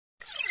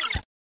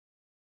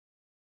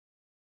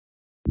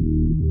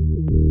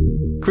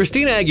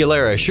Christina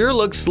Aguilera sure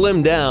looks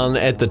slimmed down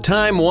at the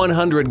Time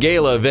 100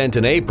 Gala event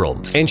in April,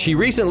 and she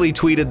recently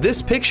tweeted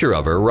this picture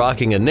of her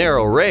rocking a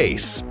narrow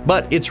race.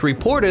 But it's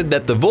reported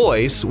that the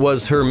voice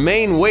was her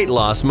main weight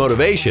loss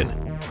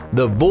motivation,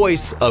 the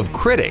voice of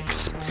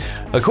critics.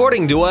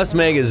 According to Us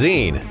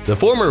magazine, the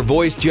former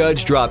voice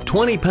judge dropped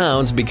 20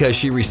 pounds because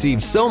she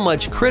received so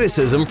much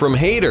criticism from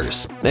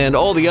haters, and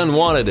all the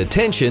unwanted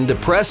attention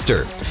depressed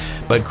her.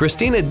 But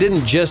Christina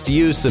didn't just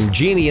use some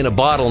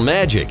genie-in-a-bottle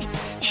magic.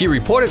 She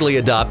reportedly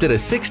adopted a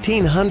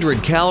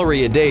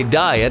 1,600-calorie-a-day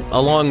diet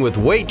along with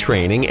weight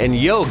training and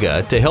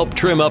yoga to help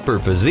trim up her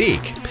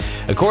physique.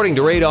 According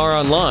to Radar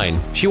Online,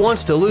 she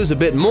wants to lose a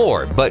bit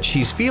more, but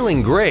she's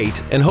feeling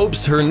great and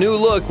hopes her new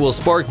look will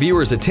spark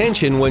viewers'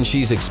 attention when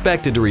she's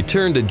expected to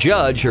return to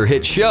judge her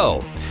hit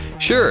show.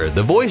 Sure,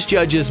 the voice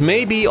judges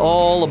may be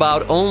all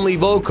about only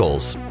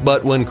vocals,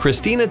 but when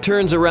Christina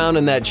turns around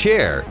in that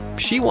chair,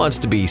 she wants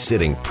to be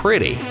sitting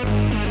pretty.